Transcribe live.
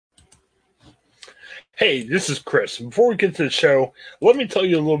Hey, this is Chris. Before we get to the show, let me tell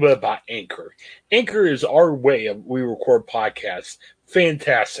you a little bit about Anchor. Anchor is our way of we record podcasts.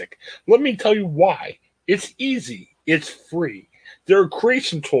 Fantastic. Let me tell you why. It's easy. It's free. There are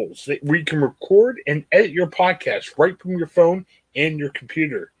creation tools that where you can record and edit your podcast right from your phone and your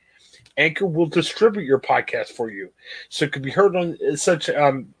computer. Anchor will distribute your podcast for you, so it can be heard on such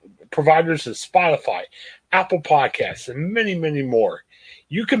providers as Spotify, Apple Podcasts, and many, many more.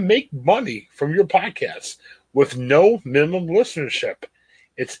 You can make money from your podcast with no minimum listenership.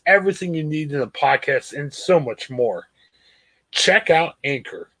 It's everything you need in a podcast and so much more. Check out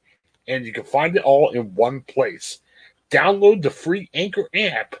Anchor, and you can find it all in one place. Download the free Anchor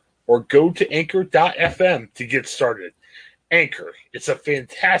app or go to anchor.fm to get started. Anchor, it's a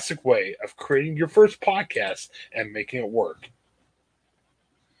fantastic way of creating your first podcast and making it work.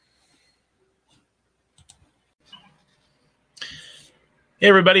 Hey,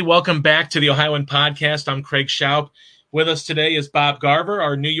 everybody. Welcome back to the Ohioan Podcast. I'm Craig Schaup. With us today is Bob Garver,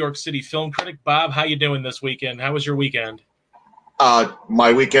 our New York City film critic. Bob, how you doing this weekend? How was your weekend?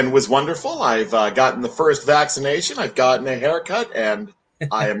 My weekend was wonderful. I've gotten the first vaccination. I've gotten a haircut, and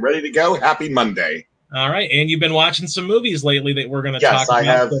I am ready to go. Happy Monday. All right. And you've been watching some movies lately that we're going to talk about.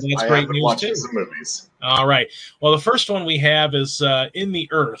 Yes, so that's I great have been news watching too. some movies. All right. Well, the first one we have is In the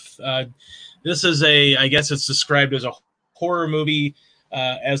Earth. This is I guess it's described as a horror movie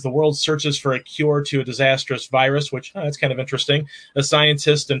as the world searches for a cure to a disastrous virus, which that's kind of interesting. A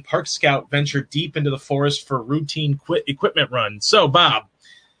scientist and park scout venture deep into the forest for routine equipment runs. So, Bob,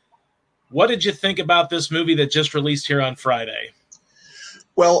 what did you think about this movie that just released here on Friday?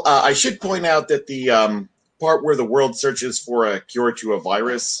 Well, I should point out that the part where the world searches for a cure to a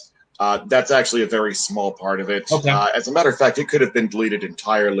virus, that's actually a very small part of it. Okay. As a matter of fact, it could have been deleted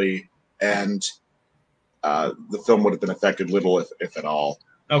entirely, and the film would have been affected little, if at all.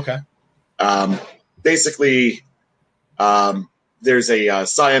 Okay. Basically, there's a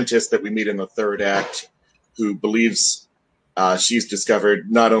scientist that we meet in the third act who believes she's discovered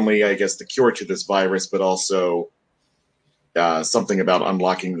not only, I guess, the cure to this virus, but also something about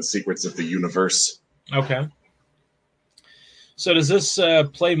unlocking the secrets of the universe. Okay. So does this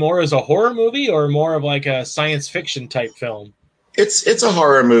play more as a horror movie or more of like a science fiction type film? It's a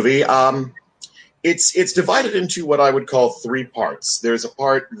horror movie. It's divided into what I would call three parts. There's a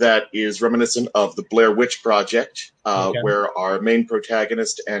part that is reminiscent of the Blair Witch Project, where our main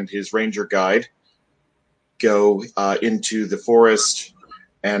protagonist and his ranger guide go into the forest,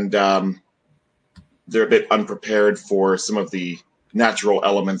 and they're a bit unprepared for some of the natural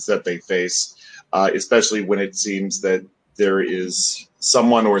elements that they face, especially when it seems that there is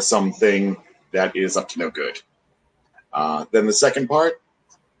someone or something that is up to no good. Then the second part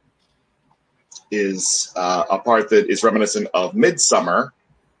is a part that is reminiscent of Midsummer,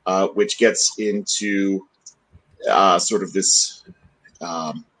 which gets into sort of this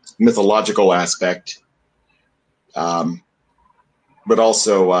mythological aspect, but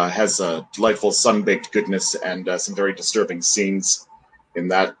also has a delightful sun-baked goodness and some very disturbing scenes in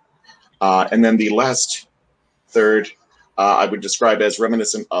that. And then the last third I would describe as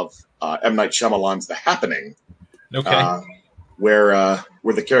reminiscent of M. Night Shyamalan's The Happening,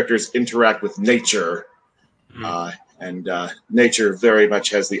 where the characters interact with nature, and nature very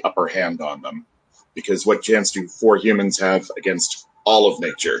much has the upper hand on them, because what chance do four humans have against all of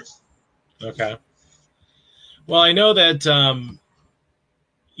nature? Okay. Well, I know that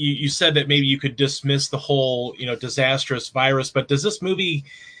you said that maybe you could dismiss the whole, disastrous virus, but does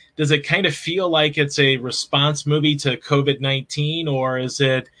it kind of feel like it's a response movie to COVID-19, or is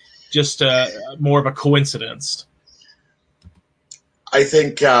it just more of a coincidence? I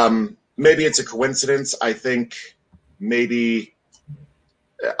think maybe it's a coincidence. I think maybe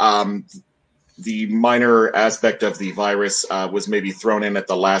the minor aspect of the virus was maybe thrown in at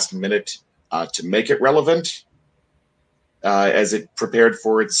the last minute to make it relevant, as it prepared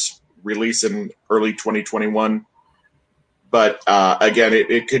for its release in early 2021. But again,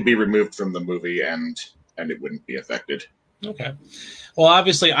 it could be removed from the movie and it wouldn't be affected. Okay. Well,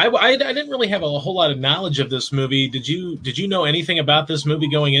 obviously, I didn't really have a whole lot of knowledge of this movie. Did you know anything about this movie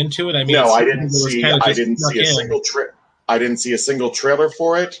going into it? I mean, no, I didn't see a single trailer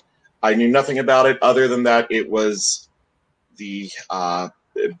for it. I knew nothing about it other than that it was the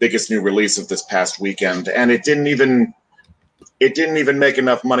biggest new release of this past weekend, and it didn't even make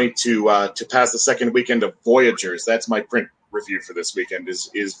enough money to pass the second weekend of Voyagers. That's my print review for this weekend.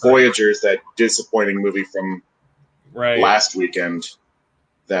 Is Voyagers, that disappointing movie from last weekend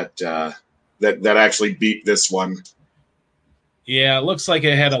that actually beat this one. Yeah, it looks like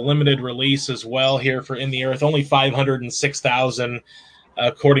it had a limited release as well here for In the Earth. Only 506,000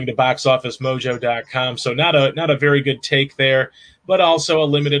 according to boxofficemojo.com. So not a very good take there, but also a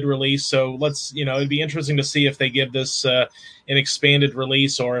limited release. So it'd be interesting to see if they give this an expanded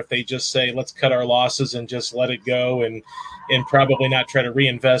release, or if they just say, let's cut our losses and just let it go, and probably not try to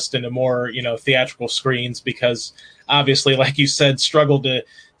reinvest into more, theatrical screens, because obviously, like you said, struggled to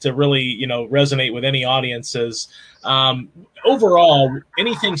really, resonate with any audiences. Overall,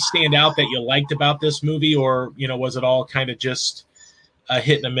 anything stand out that you liked about this movie, or, was it all kind of just a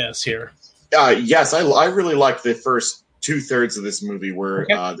hit and a miss here? Yes, I really liked the first 2/3 of this movie, where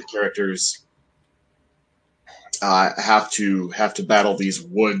the characters have to battle these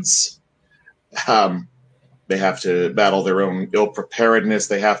woods. They have to battle their own ill preparedness.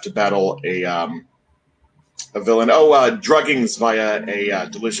 They have to battle a villain. Druggings via a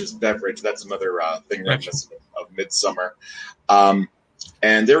delicious beverage. That's another thing reminiscent of Midsummer.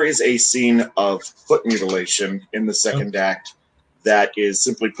 And there is a scene of foot mutilation in the second act that is,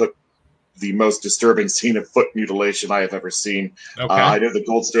 simply put, the most disturbing scene of foot mutilation I have ever seen. I know the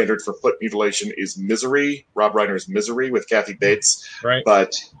gold standard for foot mutilation is Misery, Rob Reiner's Misery with Kathy Bates. Right.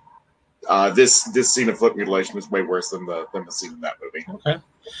 But this scene of foot mutilation is way worse than the scene in that movie. Okay.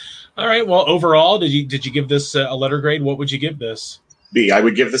 All right. Well, overall, did you give this a letter grade? What would you give this? B. I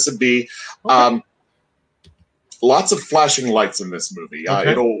would give this a B. Okay. Lots of flashing lights in this movie.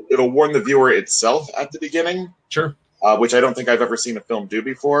 It'll warn the viewer itself at the beginning. Sure. Which I don't think I've ever seen a film do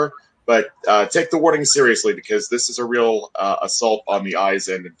before. But take the warning seriously, because this is a real assault on the eyes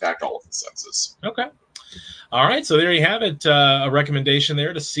and, in fact, all of the senses. Okay. All right. So there you have it. A recommendation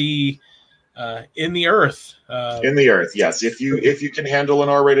there to see In the Earth. In the Earth, yes. If you can handle an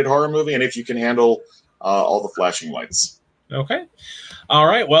R-rated horror movie, and if you can handle all the flashing lights. Okay. All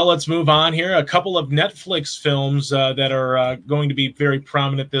right. Well, let's move on here. A couple of Netflix films that are going to be very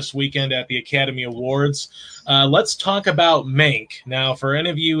prominent this weekend at the Academy Awards. Let's talk about Mank. Now, for any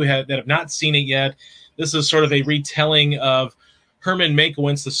of you that have not seen it yet, this is sort of a retelling of Herman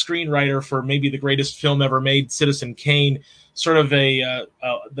Mankiewicz, the screenwriter for maybe the greatest film ever made, Citizen Kane. Sort of a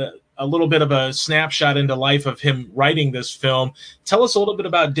little bit of a snapshot into life of him writing this film. Tell us a little bit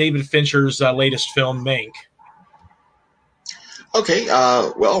about David Fincher's latest film, Mank. Okay,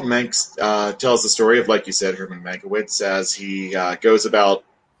 well, Mank tells the story of, like you said, Herman Mankiewicz, as he goes about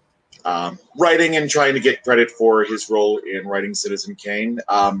writing and trying to get credit for his role in writing Citizen Kane.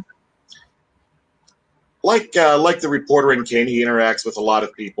 Like the reporter in Kane, he interacts with a lot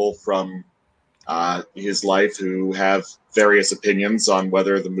of people from his life who have various opinions on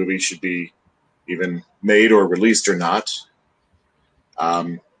whether the movie should be even made or released or not.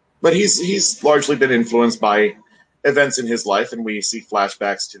 But he's largely been influenced by events in his life, and we see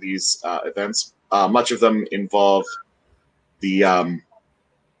flashbacks to these events. Much of them involve the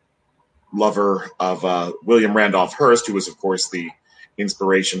lover of William Randolph Hearst, who was, of course, the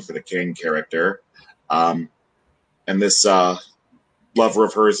inspiration for the Kane character. And this lover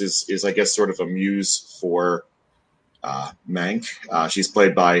of hers is, I guess, sort of a muse for Mank. She's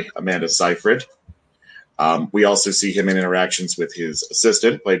played by Amanda Seyfried. We also see him in interactions with his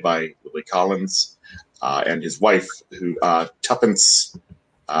assistant, played by Lily Collins, and his wife, who Tuppence.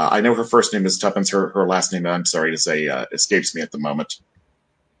 I know her first name is Tuppence. Her last name, I'm sorry to say, escapes me at the moment.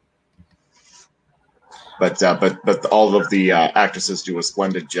 But all of the actresses do a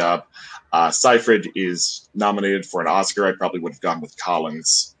splendid job. Seyfried is nominated for an Oscar. I probably would have gone with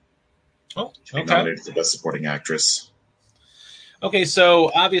Collins. Oh, okay. Nominated for Best Supporting Actress. Okay,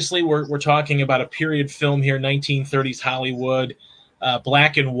 so obviously we're talking about a period film here, 1930s Hollywood,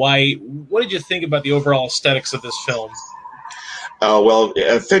 black and white. What did you think about the overall aesthetics of this film? Well,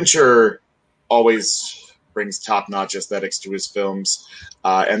 Fincher always brings top-notch aesthetics to his films,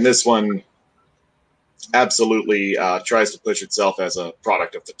 and this one absolutely tries to push itself as a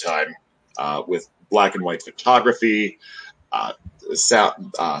product of the time, with black and white photography,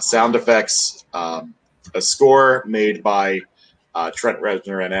 sound effects, a score made by Trent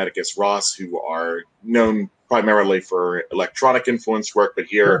Reznor and Atticus Ross, who are known primarily for electronic influence work, but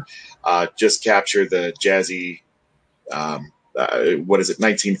here just capture the jazzy,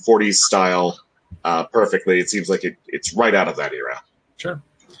 1940s style perfectly. It seems like it's right out of that era. Sure.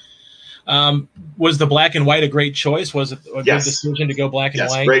 Was the black and white a great choice? Was it a good decision to go black and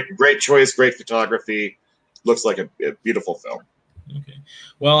white? Great choice, great photography. Looks like a beautiful film. Okay.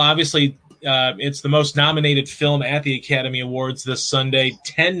 Well, obviously, it's the most nominated film at the Academy Awards this Sunday.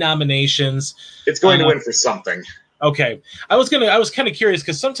 10 nominations. It's going to win for something. Okay. I was kind of curious,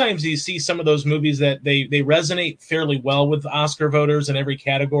 because sometimes you see some of those movies that they resonate fairly well with Oscar voters in every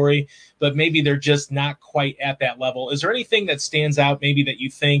category, but maybe they're just not quite at that level. Is there anything that stands out maybe that you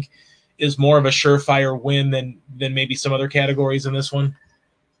think is more of a surefire win than maybe some other categories in this one?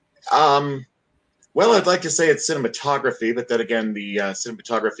 Well, I'd like to say it's cinematography, but then again, the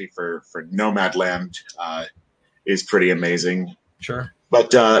cinematography for Nomadland is pretty amazing. Sure.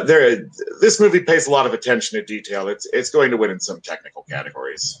 But this movie pays a lot of attention to detail. It's going to win in some technical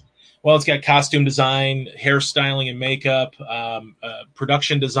categories. Well, it's got costume design, hairstyling and makeup,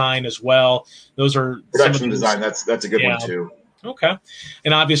 production design as well. Those are production design. That's a good one too. Okay.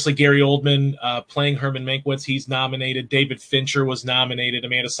 And obviously Gary Oldman playing Herman Mankiewicz, he's nominated. David Fincher was nominated.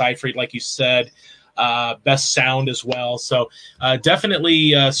 Amanda Seyfried, like you said, best sound as well. So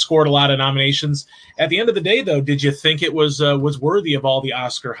definitely scored a lot of nominations. At the end of the day, though, did you think it was worthy of all the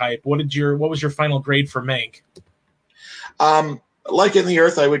Oscar hype? What was your final grade for Mank? Like In the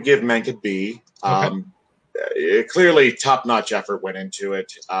Earth, I would give Mank a B. Okay. Clearly, top-notch effort went into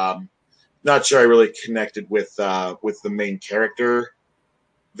it. Not sure I really connected with the main character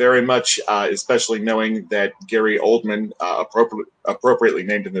very much, especially knowing that Gary Oldman, appropriately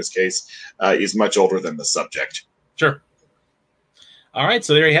named in this case, is much older than the subject. Sure. All right,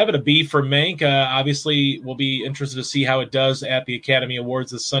 so there you have it, a B for Mank. Obviously, we'll be interested to see how it does at the Academy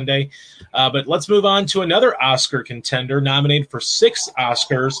Awards this Sunday. But let's move on to another Oscar contender nominated for 6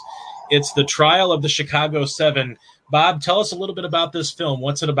 Oscars. It's The Trial of the Chicago 7. Bob, tell us a little bit about this film.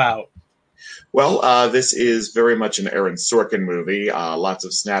 What's it about? Well, this is very much an Aaron Sorkin movie. Lots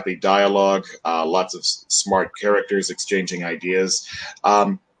of snappy dialogue, lots of smart characters exchanging ideas.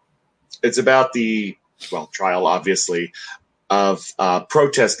 It's about the trial, obviously, of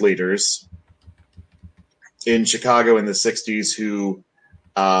protest leaders in Chicago in the 60s who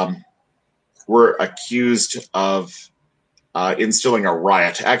were accused of instilling a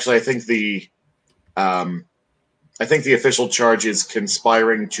riot. Actually, I think the official charge is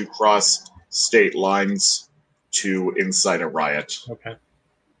conspiring to cross state lines to incite a riot. Okay.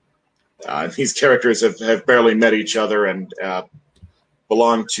 These characters have barely met each other and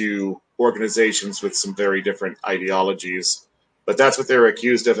belong to organizations with some very different ideologies. But that's what they're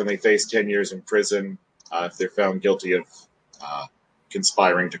accused of, and they face 10 years in prison if they're found guilty of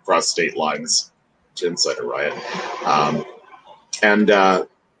conspiring to cross state lines to incite a riot.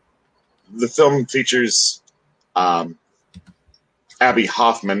 The film features Abby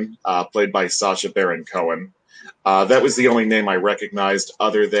Hoffman, played by Sacha Baron Cohen. That was the only name I recognized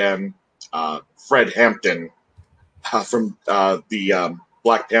other than Fred Hampton from the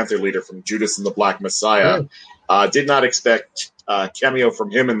Black Panther leader from Judas and the Black Messiah. Did not expect a cameo from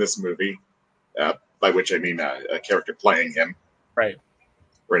him in this movie, by which I mean a character playing him. Right.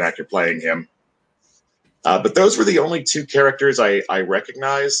 Or an actor playing him. But those were the only 2 characters I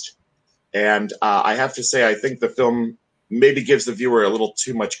recognized. And I have to say, I think the film maybe gives the viewer a little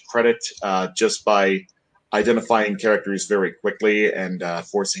too much credit just by identifying characters very quickly and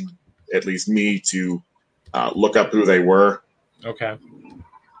forcing at least me to look up who they were. Okay.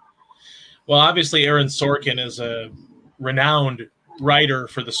 Well, obviously, Aaron Sorkin is a renowned writer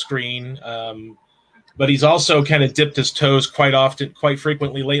for the screen, but he's also kind of dipped his toes quite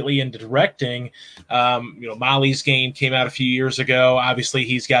frequently lately into directing. Molly's Game came out a few years ago. Obviously,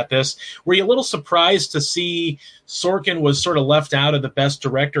 he's got this. Were you a little surprised to see Sorkin was sort of left out of the Best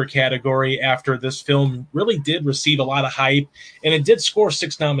Director category after this film really did receive a lot of hype, and it did score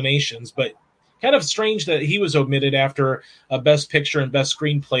 6 nominations, but kind of strange that he was omitted after a Best Picture and Best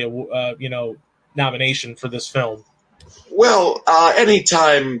Screenplay, nomination for this film. Well,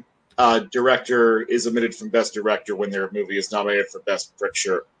 anytime a director is omitted from Best Director when their movie is nominated for Best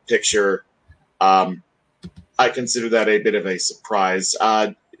Picture, I consider that a bit of a surprise.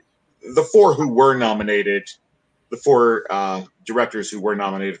 The 4 who were nominated, the 4 directors who were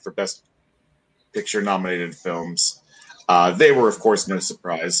nominated for Best Picture nominated films, they were, of course, no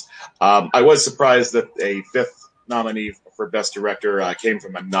surprise. I was surprised that a 5th nominee for Best Director came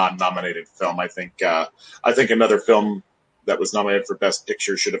from a non-nominated film. I think another film that was nominated for Best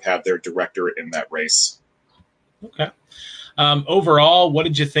Picture should have had their director in that race. Okay. Overall, what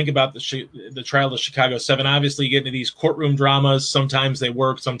did you think about the Trial of the Chicago 7? Obviously, you get into these courtroom dramas. Sometimes they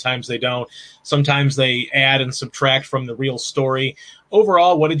work, sometimes they don't. Sometimes they add and subtract from the real story.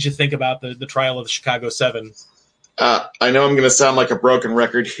 Overall, what did you think about the Trial of the Chicago 7? I know I'm going to sound like a broken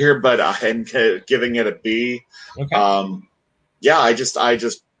record here, but I'm giving it a B. Okay. I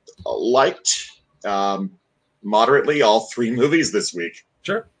just liked moderately all 3 movies this week.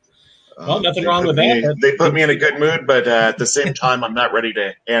 Sure. Well, nothing wrong with that. They put me in a good mood, but at the same time, I'm not ready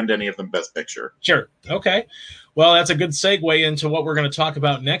to hand any of them Best Picture. Sure. Okay. Well, that's a good segue into what we're going to talk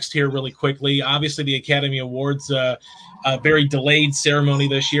about next here really quickly. Obviously, the Academy Awards, a very delayed ceremony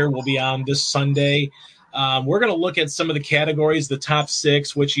this year, will be on this Sunday. We're going to look at some of the categories, the top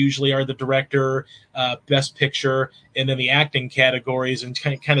 6, which usually are the director, best picture, and then the acting categories, and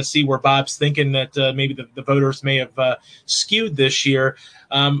kind of see where Bob's thinking that maybe the voters may have skewed this year.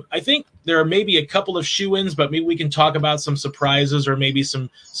 I think there are maybe a couple of shoe-ins, but maybe we can talk about some surprises or maybe some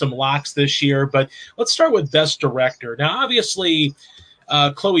locks this year. But let's start with best director. Now, obviously,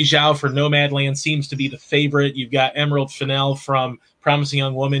 Chloe Zhao for Nomadland seems to be the favorite. You've got Emerald Fennell from Promising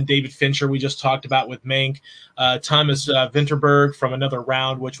Young Woman, David Fincher we just talked about with Mank, Thomas Vinterberg from Another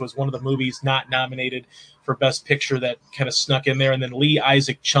Round, which was one of the movies not nominated for Best Picture that kind of snuck in there, and then Lee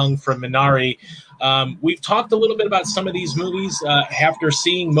Isaac Chung from Minari. We've talked a little bit about some of these movies. After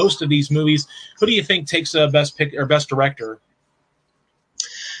seeing most of these movies, who do you think takes Best Director?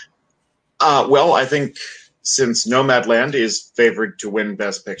 Well, I think since Nomadland is favored to win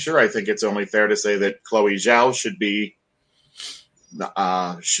Best Picture, I think it's only fair to say that Chloe Zhao should be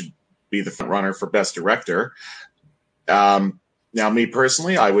the front runner for Best Director. Now, me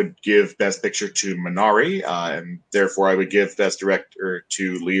personally, I would give Best Picture to Minari, and therefore I would give Best Director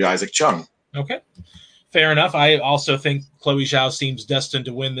to Lee Isaac Chung. Okay, fair enough. I also think Chloe Zhao seems destined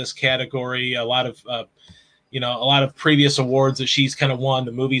to win this category. A lot of previous awards that she's kind of won,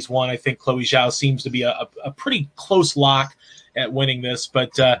 the movies won. I think Chloe Zhao seems to be a pretty close lock at winning this.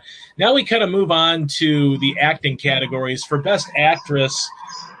 But now we kind of move on to the acting categories. For Best Actress,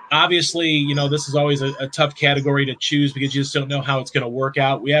 obviously, this is always a tough category to choose because you just don't know how it's going to work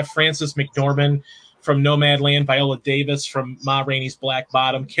out. We have Frances McDormand from Nomadland, Viola Davis from Ma Rainey's Black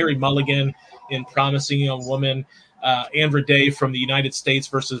Bottom, Carey Mulligan in Promising Young Woman, Andra Day from The United States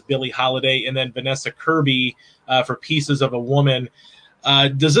versus Billie Holiday, and then Vanessa Kirby for Pieces of a Woman.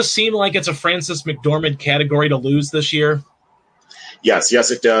 Does this seem like it's a Frances McDormand category to lose this year? Yes,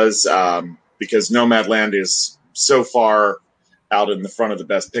 it does, because Nomadland is so far out in the front of the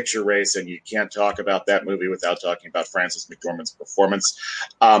Best Picture race, and you can't talk about that movie without talking about Frances McDormand's performance.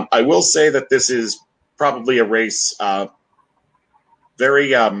 I will say that this is probably a race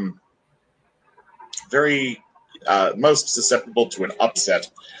very most susceptible to an upset.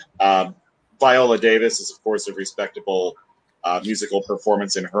 Viola Davis is, of course, a respectable musical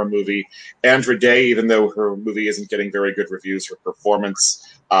performance in her movie. Andra Day, even though her movie isn't getting very good reviews, her performance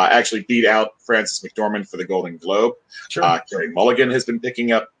actually beat out Frances McDormand for the Golden Globe. Sure. Carey Mulligan has been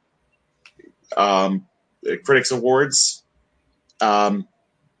picking up critics' awards.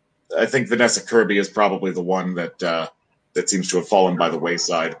 I think Vanessa Kirby is probably the one that seems to have fallen by the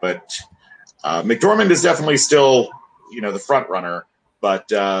wayside. But McDormand is definitely still, the front runner. But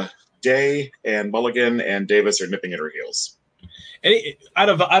Day and Mulligan and Davis are nipping at her heels. And out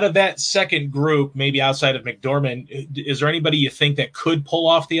of that second group, maybe outside of McDormand, is there anybody you think that could pull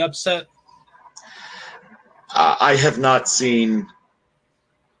off the upset? I have not seen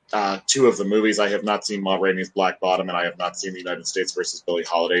two of the movies. I have not seen Ma Rainey's Black Bottom, and I have not seen The United States versus Billie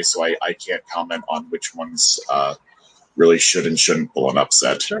Holiday, so I can't comment on which ones really should and shouldn't pull an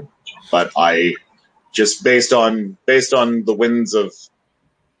upset. Sure. But I just based on the winds of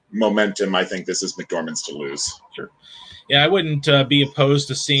momentum, I think this is McDormand's to lose. Sure. Yeah, I wouldn't be opposed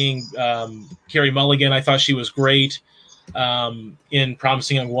to seeing Carey Mulligan. I thought she was great in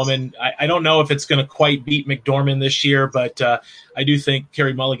Promising Young Woman. I don't know if it's going to quite beat McDormand this year, but I do think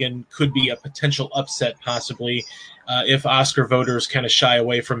Carey Mulligan could be a potential upset possibly if Oscar voters kind of shy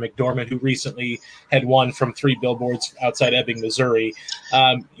away from McDormand, who recently had won from 3 Billboards Outside Ebbing, Missouri.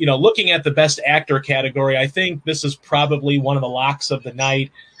 Looking at the Best Actor category, I think this is probably one of the locks of the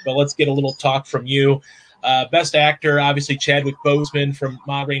night, but let's get a little talk from you. Best Actor, obviously Chadwick Boseman from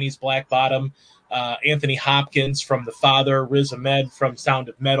Ma Rainey's Black Bottom, Anthony Hopkins from The Father, Riz Ahmed from Sound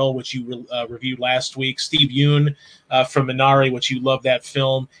of Metal, which you reviewed last week, Steve Yeun from Minari, which you love that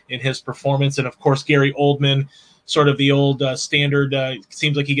film in his performance, and of course Gary Oldman, sort of the old standard.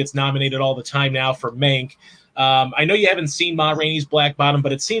 Seems like he gets nominated all the time now for Mank. I know you haven't seen Ma Rainey's Black Bottom,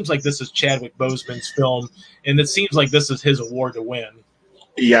 but it seems like this is Chadwick Boseman's film, and it seems like this is his award to win.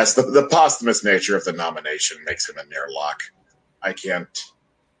 Yes, the posthumous nature of the nomination makes him a near lock. I can't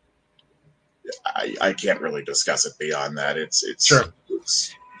really discuss it beyond that. It's sure.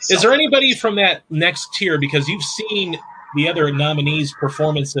 Is there anybody from that next tier, because you've seen the other nominees'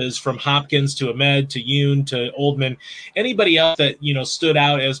 performances from Hopkins to Ahmed to Yoon to Oldman? Anybody else that stood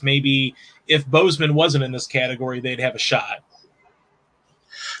out as maybe if Boseman wasn't in this category, they'd have a shot?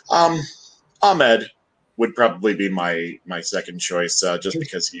 Ahmed would probably be my second choice, just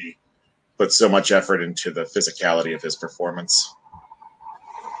because he put so much effort into the physicality of his performance.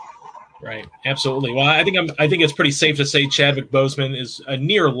 Right, absolutely. Well, I think it's pretty safe to say Chadwick Boseman is a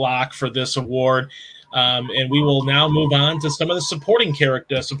near lock for this award. And we will now move on to some of the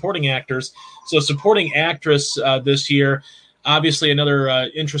supporting actors. So supporting actress this year, obviously another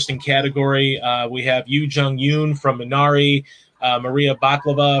interesting category. We have Yoo Jung-yoon from Minari, Maria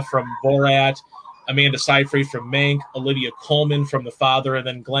Baklava from Borat, Amanda Seyfried from Mank, Olivia Colman from The Father, and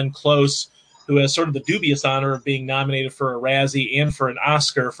then Glenn Close, who has sort of the dubious honor of being nominated for a Razzie and for an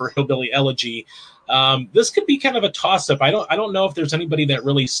Oscar for Hillbilly Elegy. This could be kind of a toss-up. I don't know if there's anybody that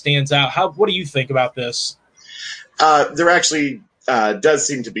really stands out. What do you think about this? There actually does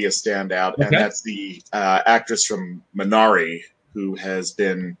seem to be a standout, and that's the actress from Minari, who has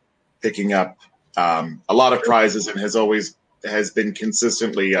been picking up a lot of prizes and has been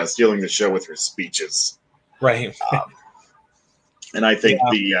consistently stealing the show with her speeches. Right. And I think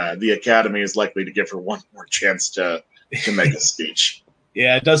the Academy is likely to give her one more chance to make a speech.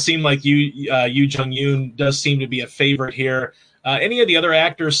 Yeah, it does seem like Yoo Jung-yoon does seem to be a favorite here. Any of the other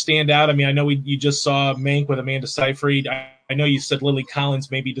actors stand out? I mean, I know you just saw Mank with Amanda Seyfried. I know you said Lily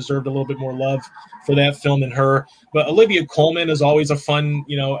Collins maybe deserved a little bit more love for that film than her. But Olivia Colman is always a fun,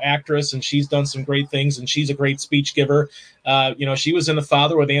 actress, and she's done some great things, and she's a great speech giver. She was in The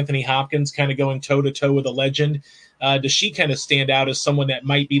Father with Anthony Hopkins, kind of going toe-to-toe with a legend. Does she kind of stand out as someone that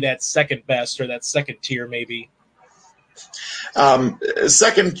might be that second best or that second tier maybe?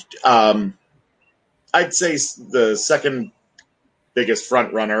 Second, I'd say the second biggest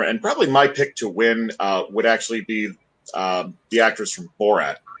front runner, and probably my pick to win, would actually be the actress from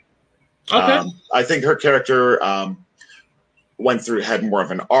Borat. Okay. I think her character had more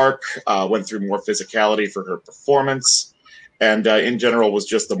of an arc, went through more physicality for her performance, and in general was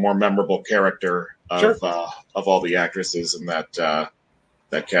just the more memorable character of all the actresses in that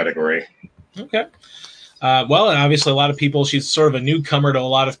category. Okay. Well, and obviously a lot of people, she's sort of a newcomer to a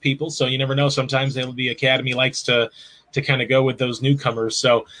lot of people, so you never know. Sometimes the Academy likes to kind of go with those newcomers.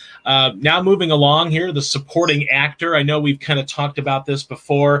 So now moving along here, the supporting actor. I know we've kind of talked about this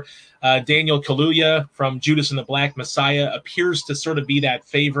before. Daniel Kaluuya from Judas and the Black Messiah appears to sort of be that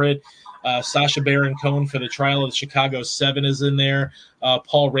favorite. Sacha Baron Cohen for The Trial of the Chicago 7 is in there.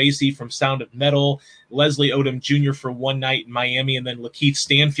 Paul Raci from Sound of Metal. Leslie Odom Jr. for One Night in Miami. And then Lakeith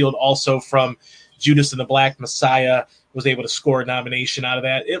Stanfield also from Judas and the Black Messiah was able to score a nomination out of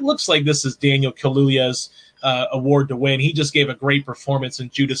that. It looks like this is Daniel Kaluuya's award to win. He just gave a great performance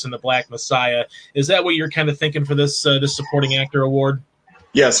in Judas and the Black Messiah. Is that what you're kind of thinking for this supporting actor award?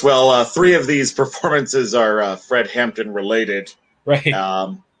 Yes. Well, three of these performances are Fred Hampton related. Right.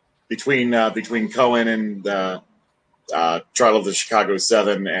 Between Cohen and Trial of the Chicago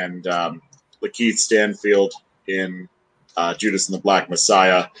 7 and Lakeith Stanfield in Judas and the Black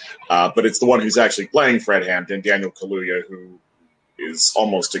Messiah, but it's the one who's actually playing Fred Hampton, Daniel Kaluuya, who is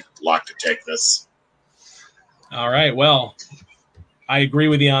almost a lock to take this. All right, well, I agree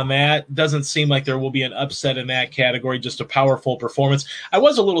with you on that. Doesn't seem like there will be an upset in that category, just a powerful performance. I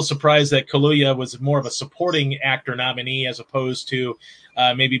was a little surprised that Kaluuya was more of a supporting actor nominee as opposed to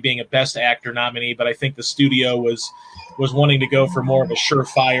maybe being a best actor nominee, but I think the studio was wanting to go for more of a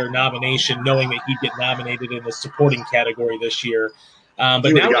surefire nomination, knowing that he'd get nominated in the supporting category this year. But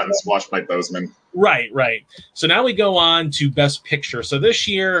he would have gotten squashed by Boseman. Right. So now we go on to Best Picture. So this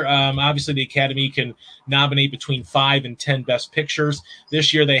year, obviously the Academy can nominate between 5 and 10 Best Pictures.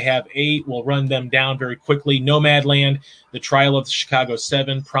 This year they have 8. We'll run them down very quickly. Nomadland, The Trial of the Chicago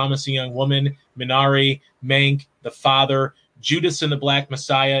 7, Promising Young Woman, Minari, Mank, The Father, Judas and the Black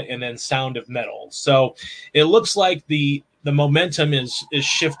Messiah, and then Sound of Metal. So it looks like the momentum is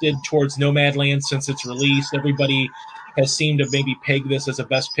shifted towards Nomadland since its release. Everybody has seemed to maybe peg this as a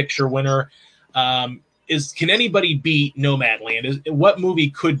Best Picture winner. Can anybody beat Nomadland? What movie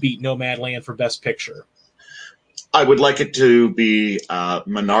could beat Nomadland for Best Picture? I would like it to be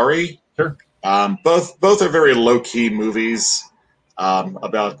Minari. Sure. Both are very low-key movies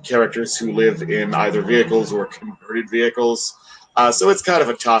about characters who live in either vehicles or converted vehicles. So it's kind of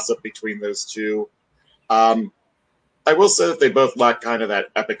a toss-up between those two. I will say that they both lack kind of that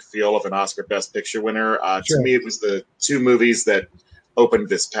epic feel of an Oscar Best Picture winner. Sure. To me, it was the two movies that opened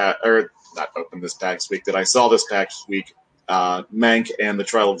this past week, that I saw this past week, Mank and The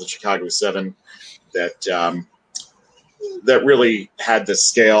Trial of the Chicago 7, that really had the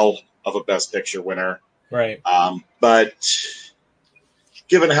scale of a Best Picture winner. Right. But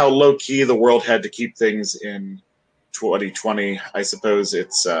given how low-key the world had to keep things in 2020, I suppose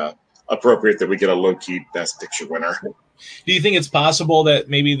it's appropriate that we get a low-key Best Picture winner. Do you think it's possible that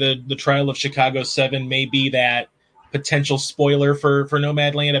maybe the Trial of Chicago 7 may be that potential spoiler for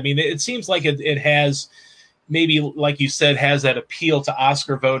Nomadland? I mean, it seems like it has maybe, like you said, has that appeal to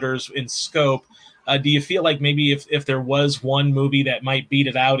Oscar voters in scope. Do you feel like maybe if there was one movie that might beat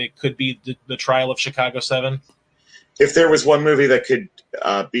it out, it could be the Trial of Chicago 7? If there was one movie that could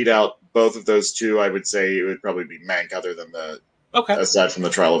beat out both of those two, I would say it would probably be Mank, aside from the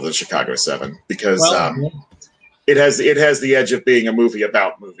Trial of the Chicago 7, because it has the edge of being a movie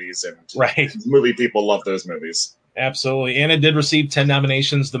about movies, and right. movie people love those movies. Absolutely, and it did receive 10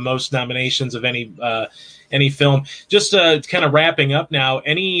 nominations, the most nominations of any film. Just kind of wrapping up now.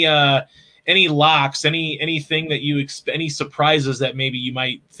 Any locks? Anything that any surprises that maybe you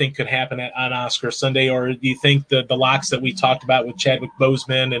might think could happen on Oscar Sunday, or do you think the locks that we talked about with Chadwick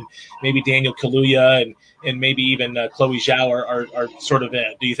Boseman and maybe Daniel Kaluuya and maybe even Chloe Zhao are sort of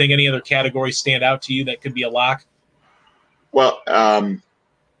it? Do you think any other categories stand out to you that could be a lock? Well,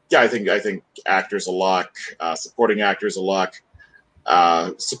 yeah, I think actors a lock. Supporting actors a lock.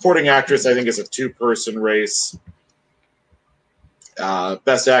 Supporting actress, I think, is a 2-person race.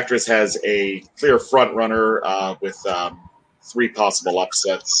 Best Actress has a clear front runner with 3 possible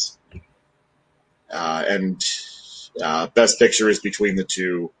upsets, and Best Picture is between the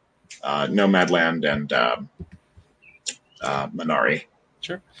two, Nomadland and Minari.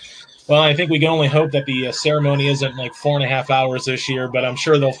 Sure. Well, I think we can only hope that the ceremony isn't like 4.5 hours this year, but I'm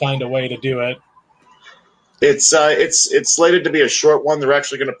sure they'll find a way to do it. It's slated to be a short one. They're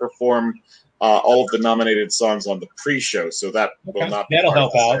actually going to perform all of the nominated songs on the pre-show, so that will not be that'll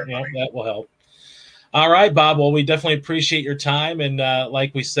help out. Ceremony. Yeah, that will help. All right, Bob. Well, we definitely appreciate your time, and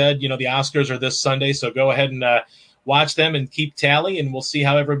like we said, the Oscars are this Sunday, so go ahead and watch them and keep tally, and we'll see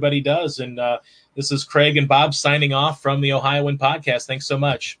how everybody does. And this is Craig and Bob signing off from the Ohioan Podcast. Thanks so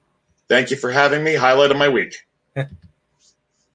much. Thank you for having me. Highlight of my week.